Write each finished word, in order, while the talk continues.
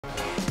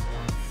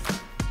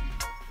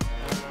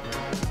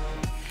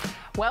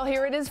Well,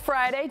 here it is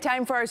Friday,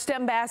 time for our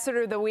STEM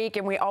Ambassador of the Week,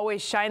 and we always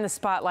shine the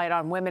spotlight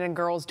on women and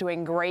girls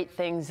doing great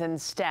things in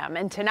STEM.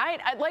 And tonight,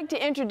 I'd like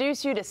to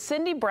introduce you to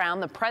Cindy Brown,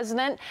 the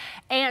President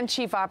and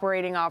Chief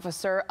Operating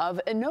Officer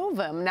of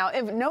INNOVIM. Now,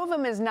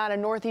 INNOVIM is not a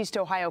Northeast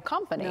Ohio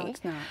company. No,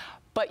 it's not.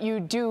 But you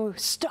do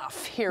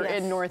stuff here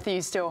in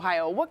Northeast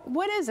Ohio.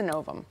 What is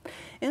INNOVIM?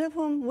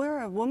 INNOVIM,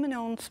 we're a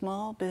woman-owned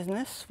small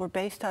business. We're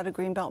based out of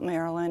Greenbelt,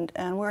 Maryland,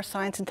 and we're a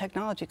science and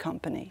technology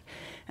company.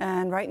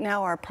 And right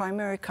now, our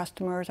primary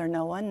customers are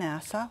NOAA and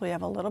NASA. We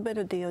have a little bit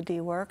of DoD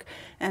work,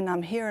 and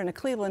I'm here in the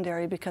Cleveland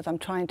area because I'm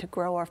trying to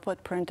grow our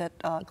footprint at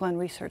Glenn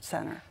Research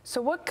Center.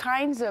 So what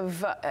kinds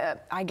of,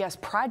 I guess,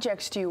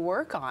 projects do you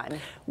work on?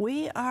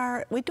 We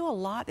do a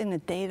lot in the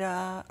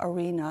data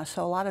arena,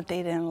 so a lot of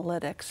data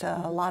analytics.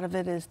 A lot of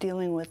it is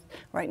dealing with,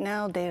 right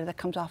now, data that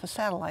comes off of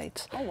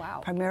satellites. Oh,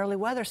 wow. Primarily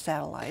weather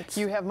satellites.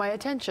 You have my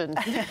attention.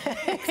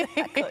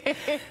 Exactly.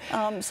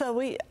 So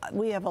we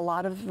have a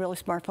lot of really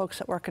smart folks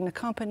that work in the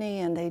company,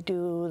 and they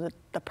do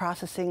the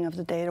processing of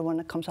the data when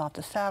it comes off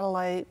the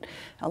satellite.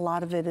 A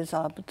lot of it is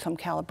some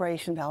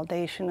calibration,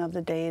 validation of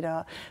the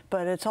data,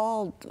 but it's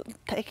all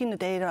taking the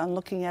data and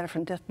looking at it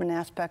from different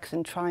aspects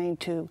and trying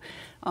to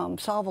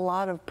solve a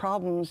lot of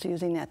problems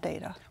using that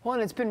data. Well,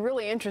 and it's been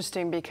really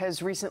interesting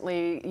because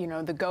recently, you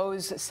know, the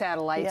GOES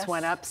satellites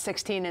went up,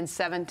 16 and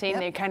 17.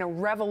 They kind of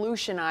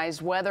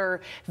revolutionized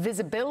weather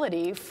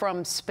visibility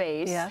from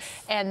space.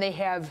 And they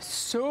have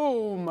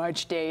so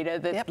much data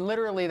that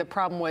literally the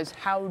problem was,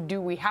 how do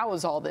we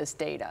house all this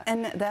data?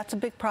 And that's a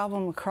big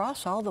problem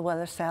across all the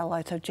weather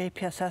satellites. So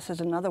JPSS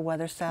is another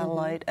weather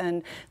satellite,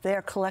 and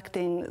they're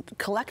collecting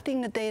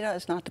the data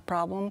is not the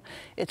problem.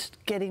 It's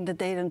getting the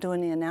data and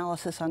doing the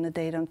analysis on the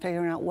data and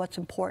figuring out what's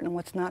important and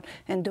what's not,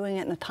 and doing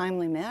it in a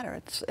timely manner.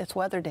 It's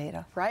weather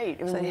data. Right.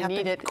 So you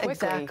need it quickly.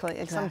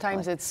 Exactly.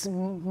 Sometimes it's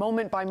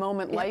moment by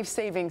moment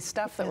life-saving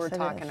stuff that we're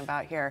talking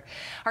about here.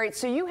 All right,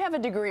 so you have a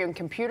degree in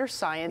computer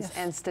science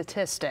and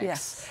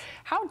statistics.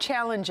 How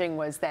challenging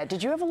was that?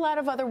 Did you have a lot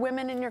of other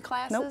women in your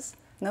classes?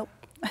 Nope.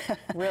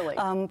 Really?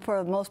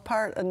 For the most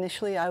part,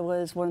 initially I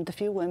was one of the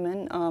few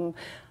women.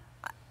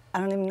 I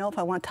don't even know if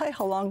I want to tell you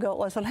how long ago it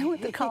was when I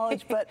went to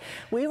college, but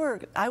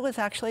I was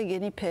actually a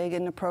guinea pig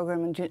in the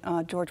program in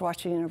George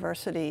Washington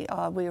University.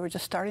 We were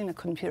just starting a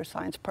computer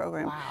science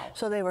program. Wow.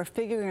 So they were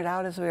figuring it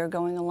out as we were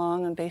going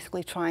along and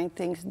basically trying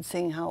things and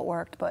seeing how it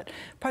worked, but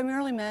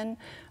primarily men.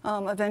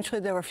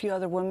 Eventually there were a few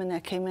other women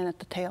that came in at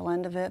the tail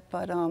end of it,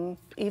 but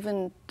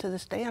even to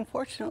this day,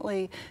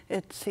 unfortunately,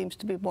 it seems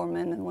to be more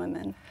men than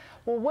women.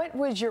 Well, what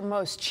was your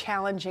most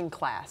challenging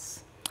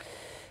class?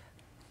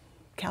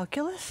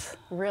 Calculus?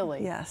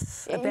 Really?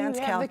 Yes.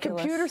 Advanced calculus. The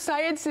computer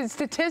science and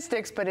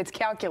statistics, but it's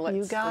calculus.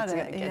 You got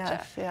it.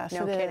 Yes,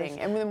 no kidding.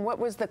 And then what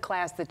was the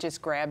class that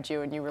just grabbed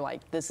you and you were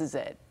like, this is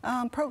it?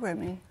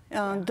 Programming.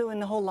 Doing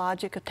the whole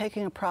logic of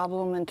taking a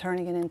problem and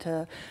turning it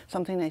into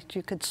something that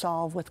you could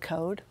solve with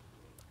code.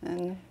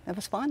 And it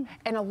was fun.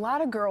 And a lot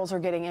of girls are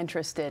getting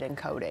interested in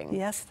coding.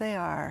 Yes, they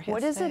are.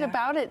 What is it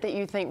about it that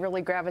you think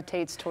really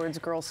gravitates towards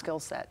girls' skill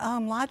sets?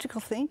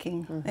 Logical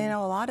thinking. You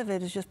know, a lot of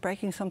it is just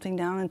breaking something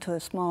down into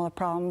smaller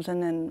problems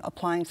and then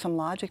applying some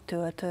logic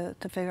to it to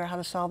figure out how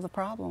to solve the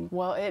problem.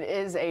 Well, it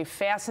is a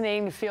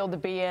fascinating field to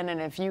be in,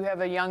 and if you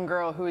have a young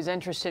girl who is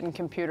interested in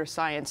computer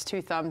science,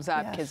 2 thumbs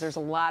up, because there's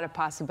a lot of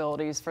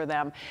possibilities for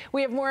them.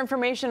 We have more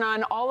information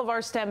on all of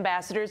our STEM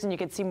ambassadors, and you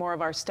can see more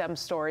of our STEM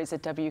stories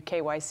at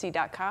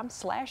WKYC.com/girlsinstem.